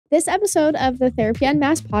This episode of the Therapy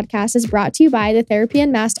Unmasked podcast is brought to you by the Therapy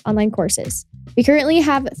Unmasked online courses. We currently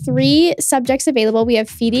have 3 subjects available. We have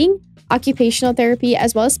feeding, occupational therapy,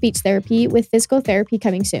 as well as speech therapy, with physical therapy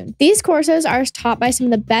coming soon. These courses are taught by some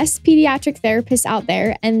of the best pediatric therapists out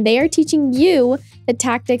there, and they are teaching you the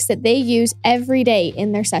tactics that they use every day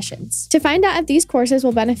in their sessions. To find out if these courses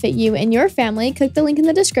will benefit you and your family, click the link in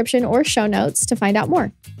the description or show notes to find out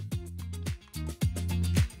more.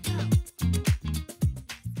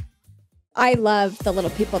 I love the little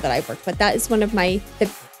people that I work with. That is one of the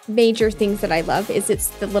major things that I love is it's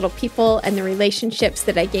the little people and the relationships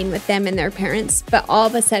that I gain with them and their parents. But all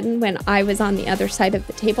of a sudden, when I was on the other side of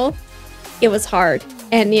the table, it was hard.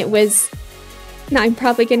 And it was, now I'm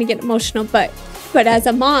probably going to get emotional, but as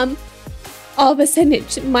a mom, all of a sudden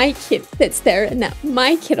it's my kid that's there and that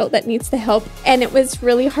my kiddo that needs the help. And it was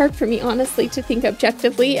really hard for me, honestly, to think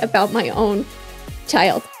objectively about my own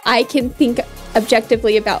child. I can think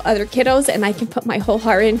objectively about other kiddos and I can put my whole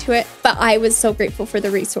heart into it. But I was so grateful for the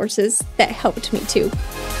resources that helped me too.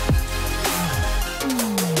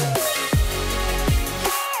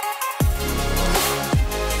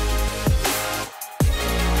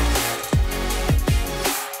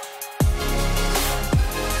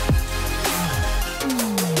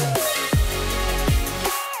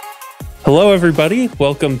 Hello, everybody.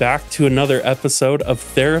 Welcome back to another episode of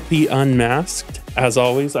Therapy Unmasked. As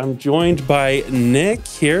always, I'm joined by Nick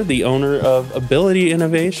here, the owner of Ability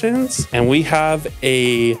Innovations, and we have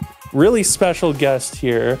a really special guest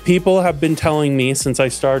here. People have been telling me since I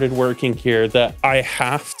started working here that I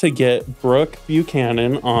have to get Brooke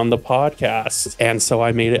Buchananan on the podcast, and so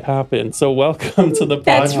I made it happen. So welcome to the podcast.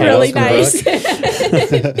 That's really nice.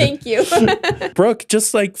 Thank you. Brooke,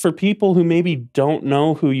 just like for people who maybe don't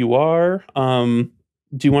know who you are,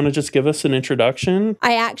 do you want to just give us an introduction?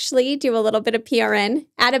 I actually do a little bit of PRN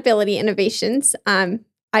at Ability Innovations.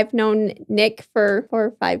 I've known Nick for 4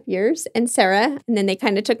 or 5 years and Sarah, and then they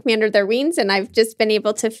kind of took me under their wings, and I've just been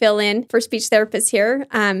able to fill in for speech therapists here.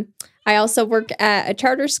 I also work at a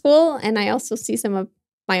charter school, and I also see some of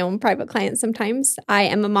my own private clients sometimes. I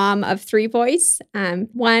am a mom of 3 boys,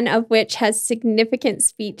 one of which has significant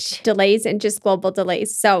speech delays and just global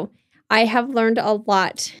delays. So I have learned a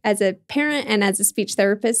lot as a parent and as a speech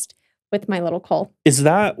therapist with my little Cole. Is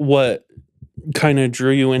that what kind of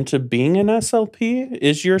drew you into being an SLP?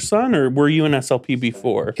 Is your son, or were you an SLP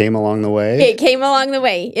before? Came along the way? It came along the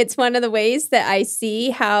way. It's one of the ways that I see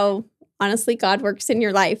how, honestly, God works in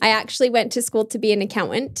your life. I actually went to school to be an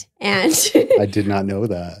accountant, and I did not know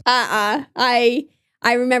that. I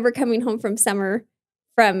remember coming home from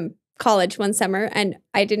college one summer, and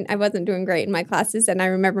I wasn't doing great in my classes, and I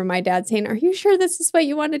remember my dad saying, "Are you sure this is what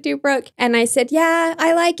you want to do, Brooke?" And I said, "Yeah,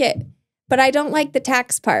 I like it, but I don't like the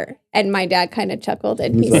tax part." And my dad kind of chuckled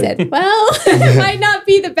and he said, "Well, it might not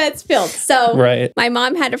be the best field." So right. My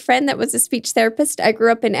mom had a friend that was a speech therapist. I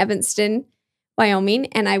grew up in Evanston, Wyoming,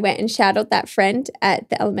 and I went and shadowed that friend at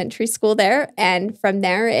the elementary school there. And from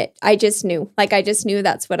there, I just knew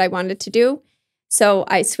that's what I wanted to do. So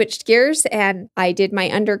I switched gears and I did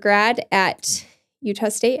my undergrad at Utah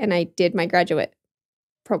State and I did my graduate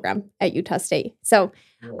program at Utah State. So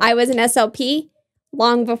I was an SLP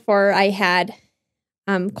long before I had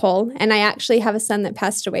Cole. And I actually have a son that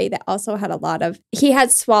passed away that also had he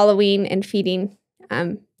had swallowing and feeding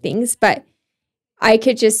things, but I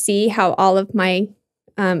could just see how all of my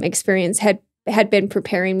experience had been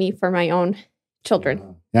preparing me for my own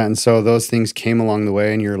children. Yeah, and so those things came along the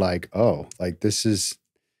way and you're like, oh, like this is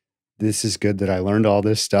good that I learned all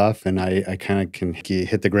this stuff and I kind of can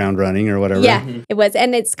hit the ground running or whatever. Yeah, It was.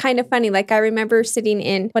 And it's kind of funny. Like I remember sitting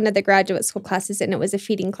in one of the graduate school classes and it was a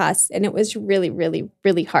feeding class and it was really, really,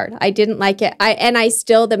 really hard. I didn't like it.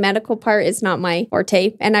 The medical part is not my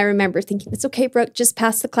forte. And I remember thinking, it's okay, Brooke, just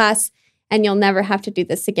pass the class and you'll never have to do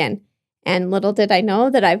this again. And little did I know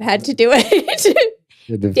that I've had to do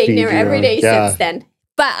it dang near every day since then.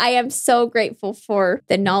 But I am so grateful for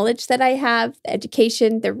the knowledge that I have, the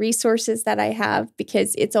education, the resources that I have,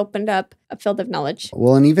 because it's opened up a field of knowledge.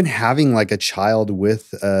 Well, and even having like a child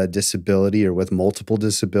with a disability or with multiple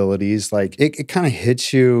disabilities, like it kind of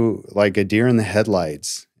hits you like a deer in the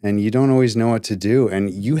headlights and you don't always know what to do.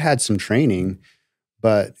 And you had some training,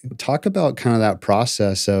 but talk about kind of that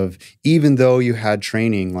process of, even though you had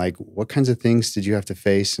training, like what kinds of things did you have to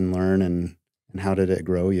face and learn, and how did it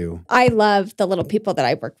grow you? I love the little people that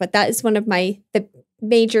I work with. That is one of the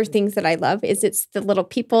major things that I love is it's the little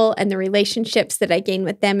people and the relationships that I gain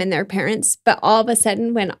with them and their parents. But all of a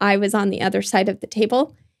sudden, when I was on the other side of the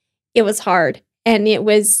table, it was hard. And it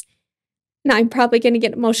was, now I'm probably going to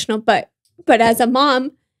get emotional, but as a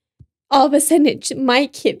mom, all of a sudden it's my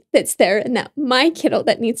kid that's there and that my kiddo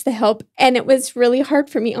that needs the help. And it was really hard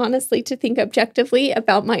for me, honestly, to think objectively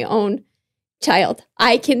about my own child.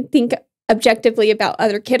 I can think objectively about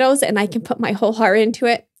other kiddos and I can put my whole heart into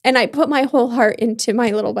it. And I put my whole heart into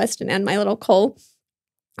my little Weston and my little Cole.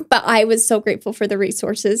 But I was so grateful for the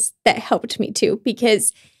resources that helped me too,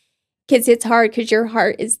 because it's hard because your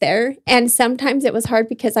heart is there. And sometimes it was hard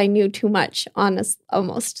because I knew too much,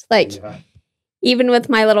 almost. Like, even with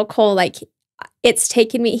my little Cole, like, it's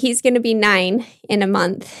taken me, he's going to be 9 in a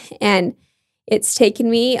month. And it's taken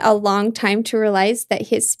me a long time to realize that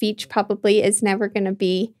his speech probably is never going to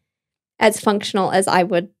be as functional as I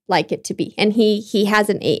would like it to be. And he has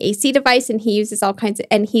an AAC device and he uses all kinds of,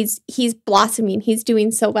 and he's blossoming. He's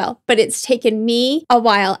doing so well. But it's taken me a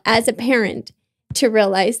while as a parent to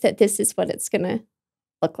realize that this is what it's going to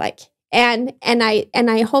look like. And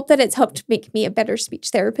I hope that it's helped make me a better speech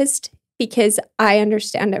therapist, because I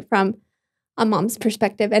understand it from a mom's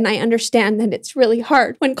perspective. And I understand that it's really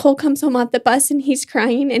hard when Cole comes home off the bus and he's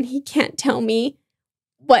crying and he can't tell me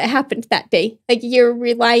what happened that day. Like, you're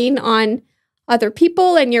relying on other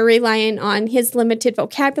people and you're relying on his limited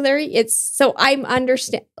vocabulary. I'm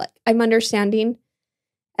understanding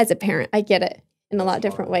as a parent. I get it in a lot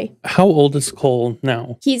different way. How old is Cole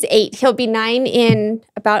now? He's 8. He'll be 9 in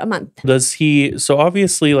about a month. So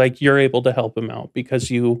obviously, like, you're able to help him out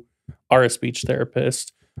because you are a speech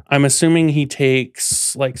therapist. I'm assuming he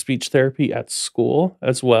takes like speech therapy at school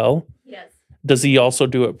as well. Yes. Does he also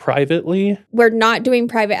do it privately? We're not doing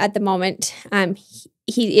private at the moment.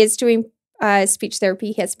 He is doing speech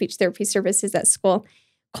therapy. He has speech therapy services at school.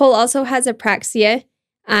 Cole also has apraxia,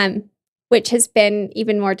 which has been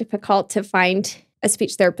even more difficult to find a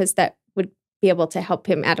speech therapist that would be able to help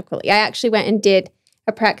him adequately. I actually went and did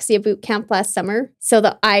apraxia boot camp last summer so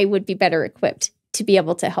that I would be better equipped to be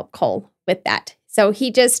able to help Cole with that. So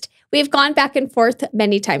we've gone back and forth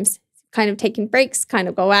many times, kind of taking breaks, kind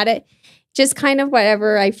of go at it, just kind of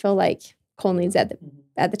whatever I feel like Cole needs at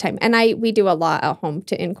the time. And we do a lot at home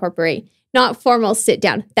to incorporate, not formal sit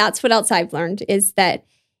down. That's what else I've learned, is that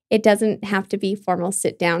it doesn't have to be formal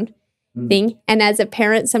sit down thing. And as a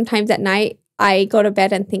parent, sometimes at night, I go to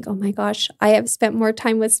bed and think, oh my gosh, I have spent more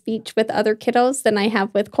time with speech with other kiddos than I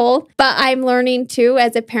have with Cole. But I'm learning too,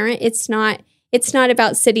 as a parent, it's not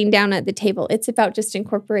about sitting down at the table. It's about just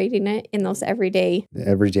incorporating it in those everyday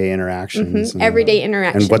interactions. Everyday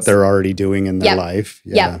interactions. And what they're already doing in their life.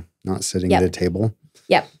 Yeah. Not sitting at a table.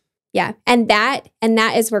 Yep. Yeah. And that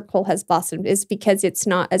is where Cole has blossomed, is because it's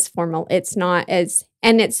not as formal. It's not as,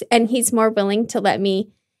 and he's more willing to let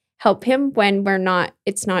me help him when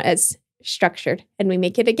it's not as structured, and we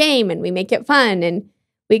make it a game and we make it fun and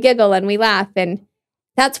we giggle and we laugh. And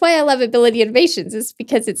that's why I love Ability Innovations, is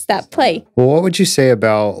because it's that play. Well, what would you say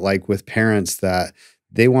about, like, with parents that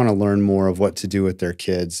they want to learn more of what to do with their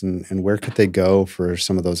kids, and where could they go for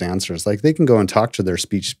some of those answers? Like, they can go and talk to their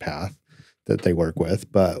speech path that they work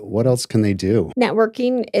with, but what else can they do?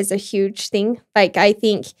 Networking is a huge thing. Like, I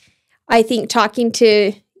think talking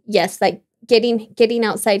to, like getting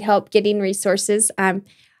outside help, getting resources.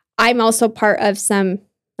 I'm also part of some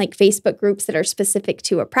like Facebook groups that are specific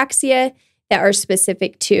to apraxia, that are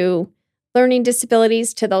specific to learning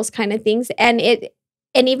disabilities, to those kind of things. And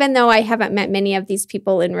even though I haven't met many of these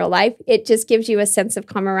people in real life, it just gives you a sense of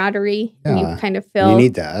camaraderie. Yeah. And you kind of feel... You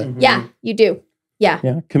need that. Mm-hmm. Yeah, you do.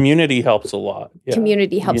 Yeah. Community helps a lot. Yeah.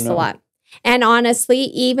 Community helps a lot. And honestly,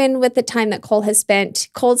 even with the time that Cole has spent,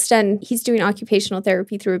 he's doing occupational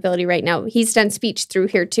therapy through Ability right now. He's done speech through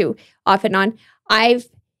here too, off and on. I've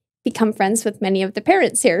become friends with many of the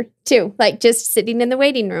parents here too, like just sitting in the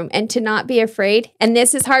waiting room, and to not be afraid. And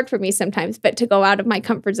this is hard for me sometimes, but to go out of my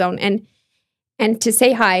comfort zone and to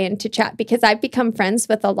say hi and to chat, because I've become friends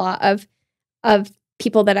with a lot of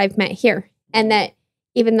people that I've met here. And that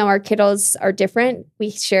even though our kiddos are different,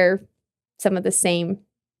 we share some of the same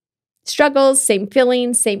struggles, same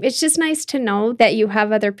feelings, it's just nice to know that you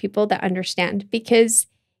have other people that understand, because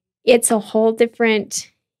it's a whole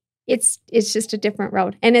different, it's just a different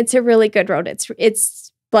road, and it's a really good road.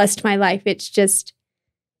 It's blessed my life. It's just,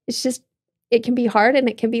 it can be hard and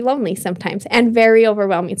it can be lonely sometimes and very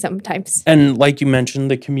overwhelming sometimes. And like you mentioned,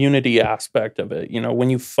 the community aspect of it, when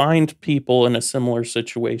you find people in a similar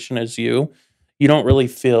situation as you don't really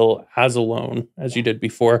feel as alone as you did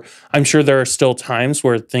before. I'm sure there are still times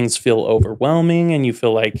where things feel overwhelming and you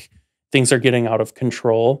feel like things are getting out of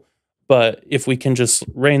control. But if we can just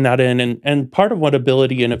rein that in, and part of what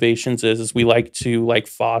Ability Innovations is we like to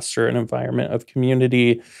foster an environment of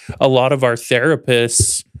community. A lot of our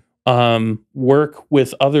therapists work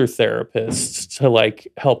with other therapists to like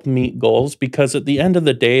help meet goals, because at the end of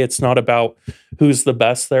the day, it's not about who's the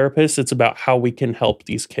best therapist. It's about how we can help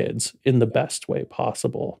these kids in the best way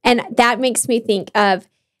possible. And that makes me think of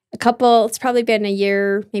a couple, it's probably been a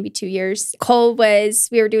year, maybe 2 years.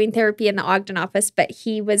 We were doing therapy in the Ogden office, but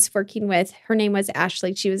he was working with, her name was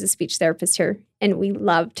Ashley. She was a speech therapist here, and we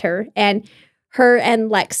loved her. And her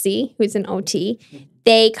and Lexi, who's an OT,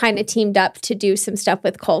 they kind of teamed up to do some stuff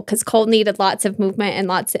with Cole, because Cole needed lots of movement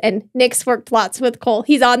and Nick's worked lots with Cole.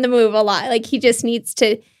 He's on the move a lot. Like, he just needs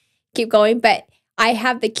to keep going. But I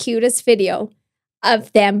have the cutest video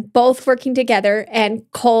of them both working together, and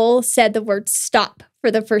Cole said the word stop for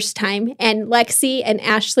the first time, and Lexi and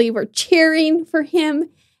Ashley were cheering for him,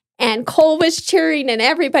 and Cole was cheering, and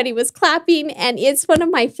everybody was clapping. And it's one of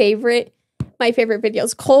my favorite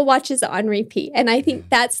videos. Cole watches it on repeat, and I think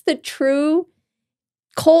that's the true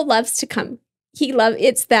Cole loves to come. He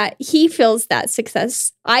feels that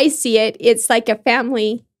success. I see it. It's like a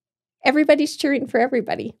family. Everybody's cheering for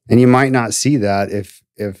everybody. And you might not see that if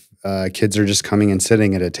kids are just coming and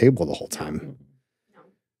sitting at a table the whole time.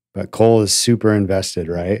 But Cole is super invested,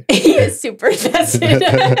 right? He is super invested.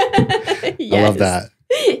 Yes. I love that.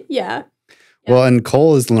 Yeah. Well, and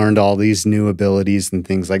Cole has learned all these new abilities and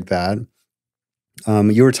things like that.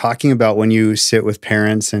 You were talking about when you sit with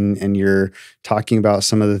parents and you're talking about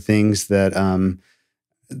some of the things that,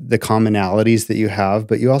 the commonalities that you have,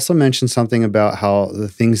 but you also mentioned something about how the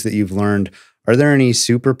things that you've learned. Are there any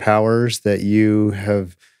superpowers that you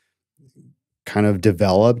have kind of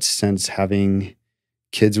developed since having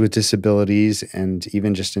kids with disabilities and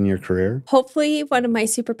even just in your career? Hopefully, one of my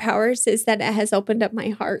superpowers is that it has opened up my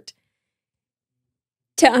heart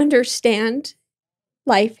to understand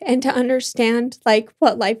life and to understand like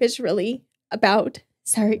what life is really about.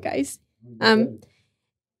 Sorry, guys.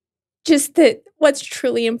 Just that what's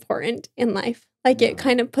truly important in life. Like, it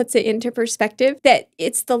kind of puts it into perspective that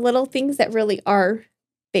it's the little things that really are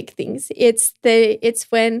big things. It's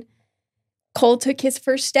when Cole took his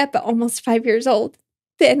first step at almost 5 years old.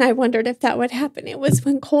 Then I wondered if that would happen. It was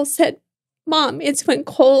when Cole said, Mom. It's when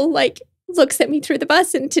Cole like looks at me through the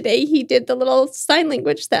bus, and today he did the little sign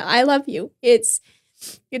language that I love you. It's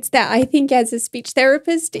that I think as a speech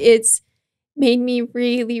therapist, it's made me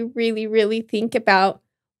really, really, really think about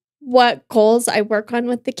what goals I work on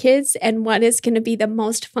with the kids and what is going to be the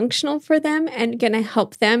most functional for them and going to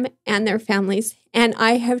help them and their families. And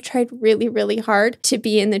I have tried really, really hard to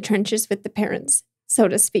be in the trenches with the parents, so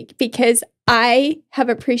to speak, because I have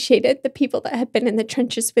appreciated the people that have been in the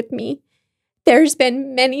trenches with me. There's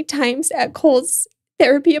been many times at Cole's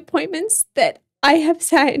therapy appointments that I have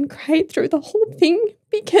sat and cried through the whole thing,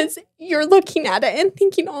 because you're looking at it and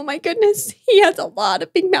thinking, oh my goodness, he has a lot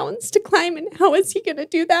of big mountains to climb, and how is he going to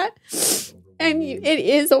do that? And it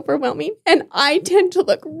is overwhelming. And I tend to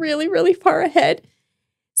look really, really far ahead.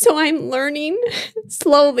 So I'm learning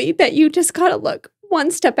slowly that you just got to look one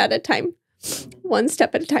step at a time. One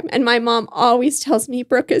step at a time. And my mom always tells me,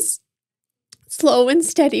 Brooke, is slow and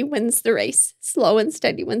steady wins the race. Slow and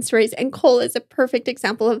steady wins the race. And Cole is a perfect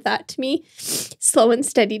example of that to me. Slow and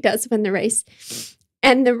steady does win the race.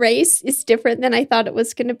 And the race is different than I thought it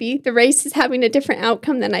was going to be. The race is having a different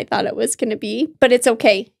outcome than I thought it was going to be. But it's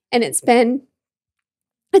okay. And it's been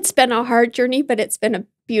a hard journey, but it's been a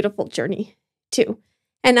beautiful journey too.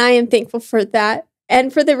 And I am thankful for that.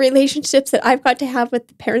 And for the relationships that I've got to have with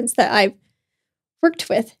the parents that I've worked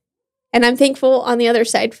with. And I'm thankful on the other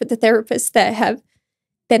side for the therapists that have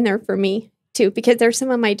been there for me too, because they're some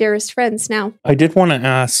of my dearest friends now. I did want to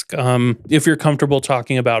ask, if you're comfortable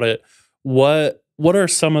talking about it, what are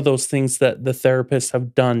some of those things that the therapists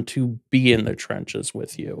have done to be in the trenches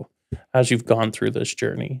with you as you've gone through this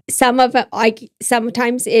journey?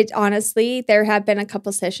 Sometimes honestly, there have been a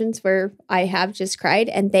couple sessions where I have just cried,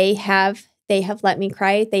 and they have let me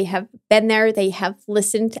cry. They have been there. They have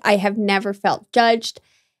listened. I have never felt judged.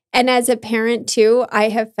 And as a parent too, I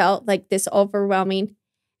have felt like this overwhelming.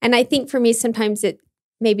 And I think for me, sometimes it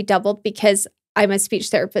maybe doubled because I'm a speech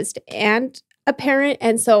therapist and a parent.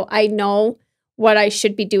 And so I know what I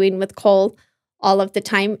should be doing with Cole all of the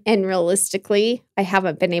time. And realistically, I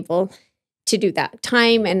haven't been able to do that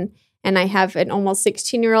time. And I have an almost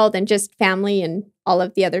 16-year-old and just family and all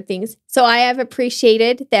of the other things. So I have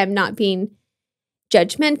appreciated them not being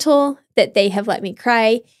judgmental, that they have let me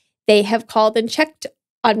cry. They have called and checked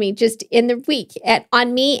on me just in the week,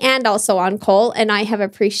 on me and also on Cole. And I have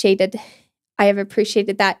appreciated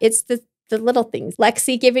that. It's the little things.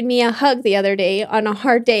 Lexi giving me a hug the other day on a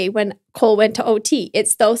hard day when Cole went to OT.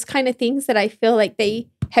 It's those kind of things that I feel like they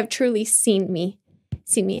have truly seen me.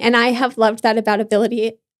 And I have loved that about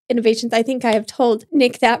ability Innovations, I think I have told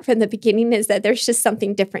Nick that from the beginning, is that there's just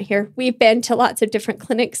something different here. We've been to lots of different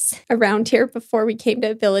clinics around here before we came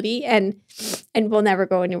to Ability, and we'll never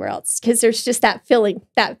go anywhere else because there's just that feeling,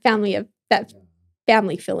 that family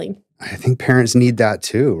feeling. I think parents need that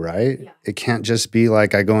too, right? Yeah. It can't just be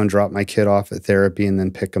like I go and drop my kid off at therapy and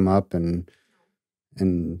then pick them up and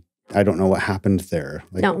I don't know what happened there.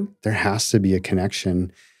 Like, no. There has to be a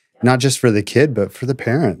connection, not just for the kid, but for the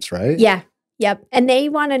parents, right? Yeah. Yep. And they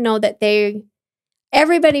want to know that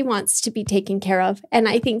everybody wants to be taken care of. And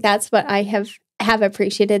I think that's what I have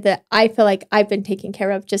appreciated, that I feel like I've been taken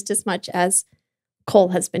care of just as much as Cole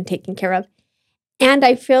has been taken care of. And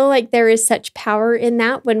I feel like there is such power in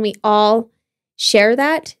that when we all share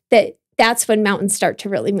that's when mountains start to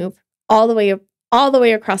really move all the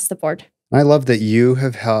way across the board. I love that you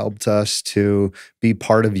have helped us to be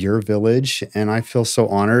part of your village. And I feel so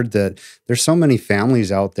honored that there's so many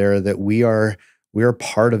families out there that we are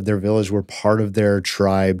part of their village. We're part of their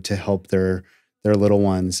tribe to help their little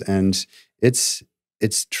ones. And it's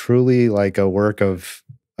truly like a work of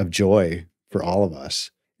joy for all of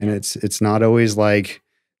us. And it's not always like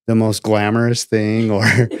the most glamorous thing, or,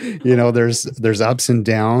 there's ups and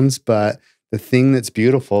downs, but the thing that's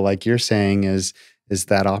beautiful, like you're saying, is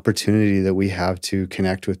that opportunity that we have to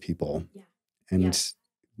connect with people. Yeah. And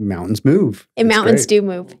mountains move. And mountains do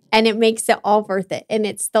move. And it makes it all worth it. And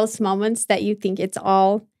it's those moments that you think it's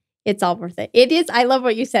all worth it. It is. I love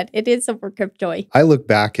what you said. It is a work of joy. I look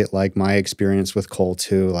back at like my experience with Cole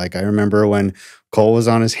too. Like I remember when Cole was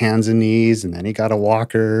on his hands and knees, and then he got a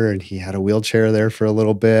walker and he had a wheelchair there for a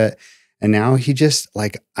little bit. And now he just,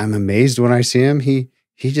 like, I'm amazed when I see him. He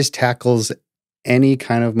just tackles any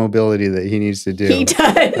kind of mobility that he needs to do. He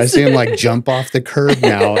does. I see him like jump off the curb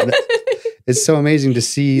now. It's so amazing to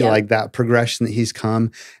see like that progression that he's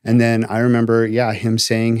come. And then I remember, him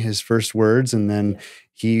saying his first words, and then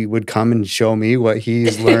he would come and show me what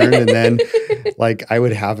he's learned. And then like I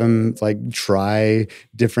would have him like try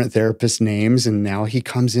different therapist names. And now he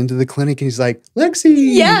comes into the clinic and he's like,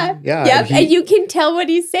 Lexi. Yeah. And you can tell what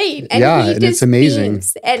he's saying. And and it's amazing.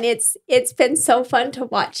 Beams. And it's been so fun to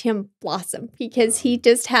watch him blossom, because he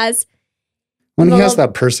just has. Well, he has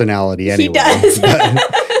that personality anyway. He does.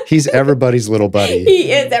 He's everybody's little buddy.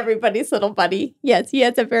 He is everybody's little buddy. Yes, he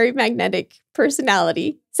has a very magnetic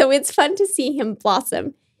personality. So it's fun to see him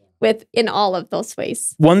blossom in all of those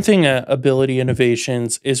ways. One thing at Ability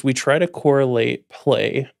Innovations is we try to correlate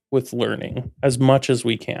play with learning as much as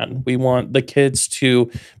we can. We want the kids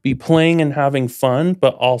to be playing and having fun,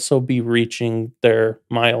 but also be reaching their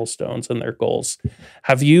milestones and their goals.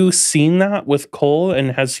 Have you seen that with Cole?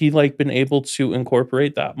 And has he like been able to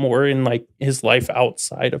incorporate that more in like his life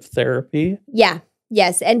outside of therapy? Yeah.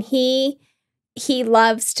 Yes. And he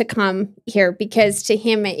loves to come here, because to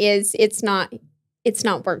him it's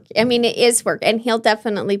not work. I mean, it is work. And he'll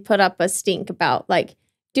definitely put up a stink about like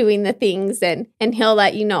doing the things, and he'll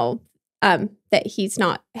let you know that he's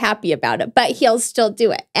not happy about it, but he'll still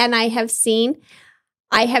do it. And I have seen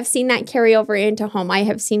that carry over into home. I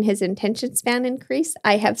have seen his attention span increase.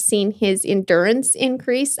 I have seen his endurance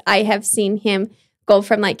increase. I have seen him go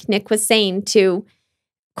from, like Nick was saying, to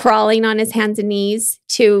crawling on his hands and knees,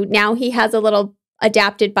 to now he has a little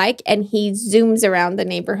adapted bike and he zooms around the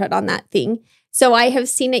neighborhood on that thing. So I have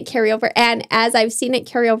seen it carry over. And as I've seen it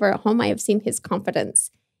carry over at home, I have seen his confidence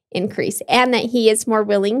increase, and that he is more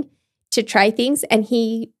willing to try things.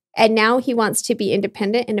 And now he wants to be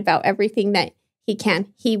independent and about everything that he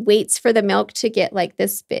can. He waits for the milk to get like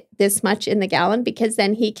this much in the gallon, because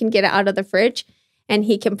then he can get it out of the fridge and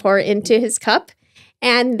he can pour it into his cup.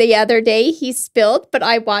 And the other day he spilled, but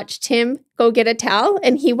I watched him go get a towel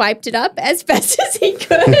and he wiped it up as best as he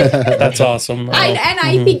could. That's awesome.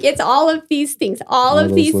 I think it's all of these things, all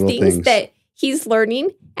of these things that he's learning,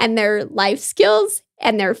 and their life skills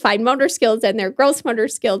and their fine motor skills and their gross motor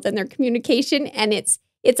skills and their communication. And it's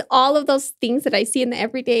all of those things that I see in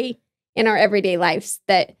our everyday lives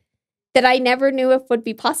that I never knew if would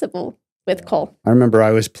be possible with Cole. I remember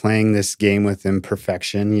I was playing this game with him,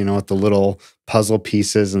 Perfection, with the little puzzle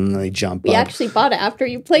pieces and they jump up. We actually bought it after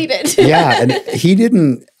you played it. Yeah. And he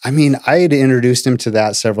didn't, I had introduced him to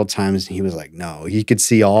that several times and he was like, no, he could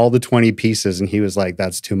see all the 20 pieces and he was like,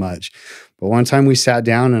 that's too much. But one time we sat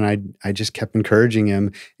down and I just kept encouraging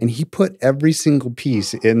him and he put every single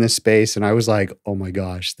piece in the space. And I was like, oh my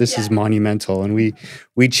gosh, this is monumental. And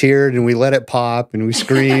we cheered and we let it pop and we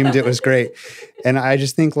screamed. It was great. And I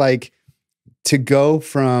just think like, to go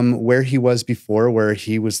from where he was before, where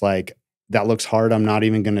he was like, that looks hard, I'm not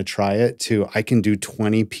even going to try it, to I can do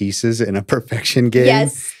 20 pieces in a Perfection game.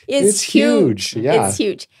 Yes, it's huge. Yeah. It's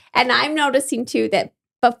huge. And I'm noticing too that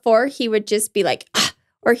before he would just be like,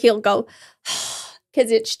 or he'll go,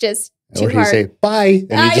 because it's just too or hard. Or he'd say, bye,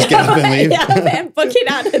 and he'd just get up and leave. Yeah, and book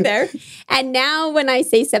it out of there. And now when I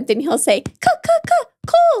say something, he'll say,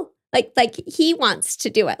 cool. Like he wants to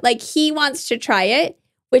do it. Like he wants to try it,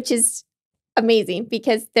 which is amazing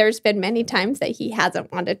because there's been many times that he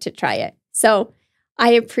hasn't wanted to try it. So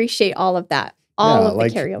I appreciate all of that. All of the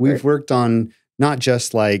carryover. We've worked on not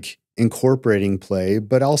just like incorporating play,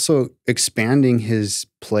 but also expanding his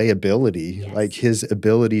play ability, like his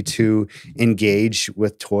ability to engage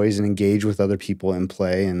with toys and engage with other people in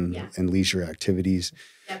play and leisure activities.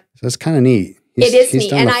 Yep. So it's kind of neat. It is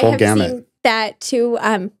neat. And I have seen that too.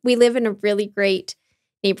 We live in a really great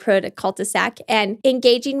neighborhood, a cul-de-sac, and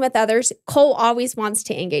engaging with others. Cole always wants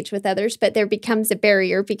to engage with others, but there becomes a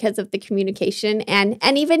barrier because of the communication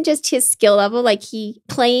and even just his skill level. Like he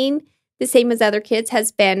playing the same as other kids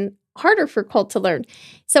has been harder for Cole to learn.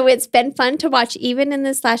 So it's been fun to watch, even in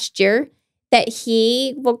this last year, that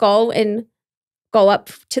he will go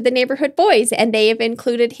up to the neighborhood boys, and they have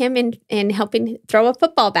included him in helping throw a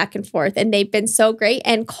football back and forth. And they've been so great.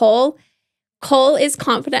 And Cole is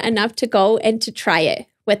confident enough to go and to try it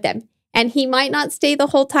with them. And he might not stay the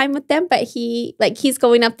whole time with them, but he's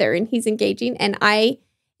going up there and he's engaging. And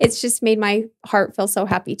it's just made my heart feel so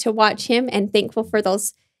happy to watch him, and thankful for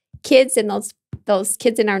those kids and those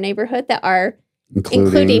kids in our neighborhood that are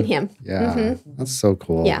including him. Yeah, that's so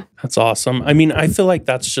cool. Yeah, that's awesome. I mean, I feel like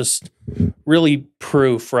that's just really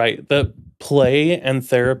proof, right? That play and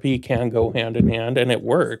therapy can go hand in hand, and it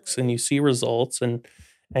works, and you see results, and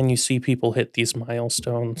you see people hit these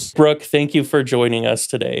milestones. Brooke, thank you for joining us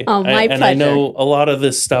today. Oh, my pleasure. And I know a lot of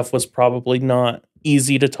this stuff was probably not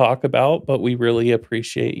easy to talk about, but we really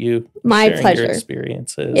appreciate you sharing your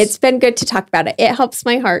experiences. It's been good to talk about it. It helps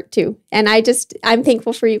my heart too. And I'm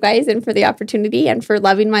thankful for you guys and for the opportunity and for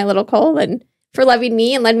loving my little Cole and for loving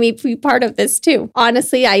me and letting me be part of this too.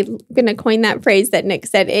 Honestly, I'm going to coin that phrase that Nick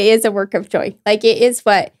said. It is a work of joy. Like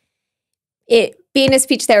being a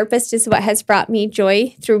speech therapist is what has brought me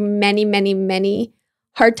joy through many, many, many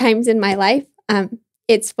hard times in my life.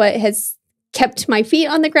 It's what has kept my feet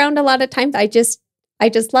on the ground a lot of times. I just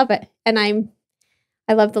love it. And I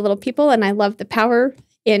love the little people, and I love the power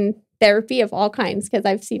in therapy of all kinds because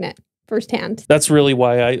I've seen it firsthand. That's really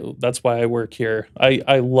why I work here.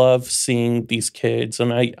 I love seeing these kids,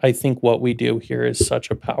 and I think what we do here is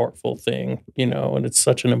such a powerful thing, and it's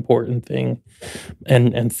such an important thing.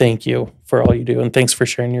 And thank you for all you do, and thanks for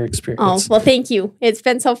sharing your experience. Oh, well, thank you. It's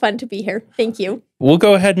been so fun to be here. Thank you. We'll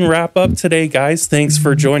go ahead and wrap up today, guys. Thanks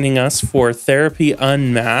for joining us for Therapy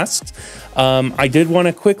Unmasked. I did want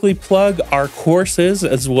to quickly plug our courses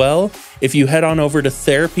as well. If you head on over to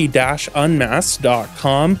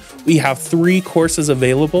therapy-unmasked.com, we have 3 courses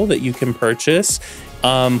available that you can purchase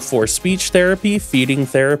for speech therapy, feeding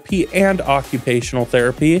therapy, and occupational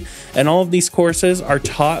therapy. And all of these courses are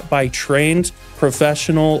taught by trained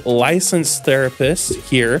professional licensed therapists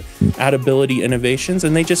here at Ability Innovations,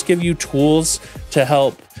 and they just give you tools to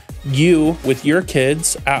help you with your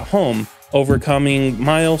kids at home, overcoming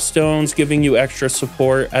milestones, giving you extra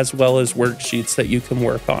support, as well as worksheets that you can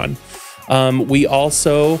work on. We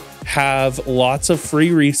also have lots of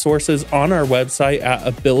free resources on our website at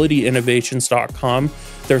abilityinnovations.com.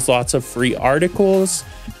 There's lots of free articles,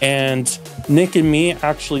 and Nick and me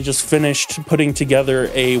actually just finished putting together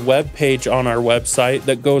a web page on our website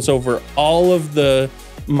that goes over all of the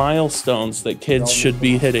milestones that kids should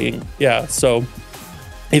be hitting. Yeah, so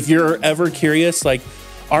if you're ever curious, like,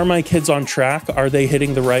 are my kids on track? Are they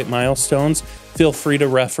hitting the right milestones? Feel free to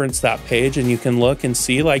reference that page, and you can look and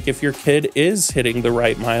see like if your kid is hitting the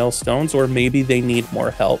right milestones, or maybe they need more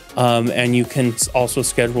help. And you can also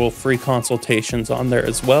schedule free consultations on there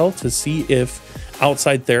as well to see if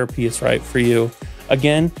outside therapy is right for you.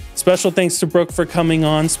 Again, special thanks to Brooke for coming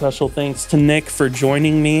on. Special thanks to Nick for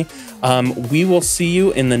joining me. We will see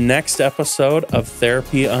you in the next episode of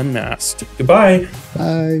Therapy Unmasked. Goodbye.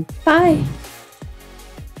 Bye. Bye.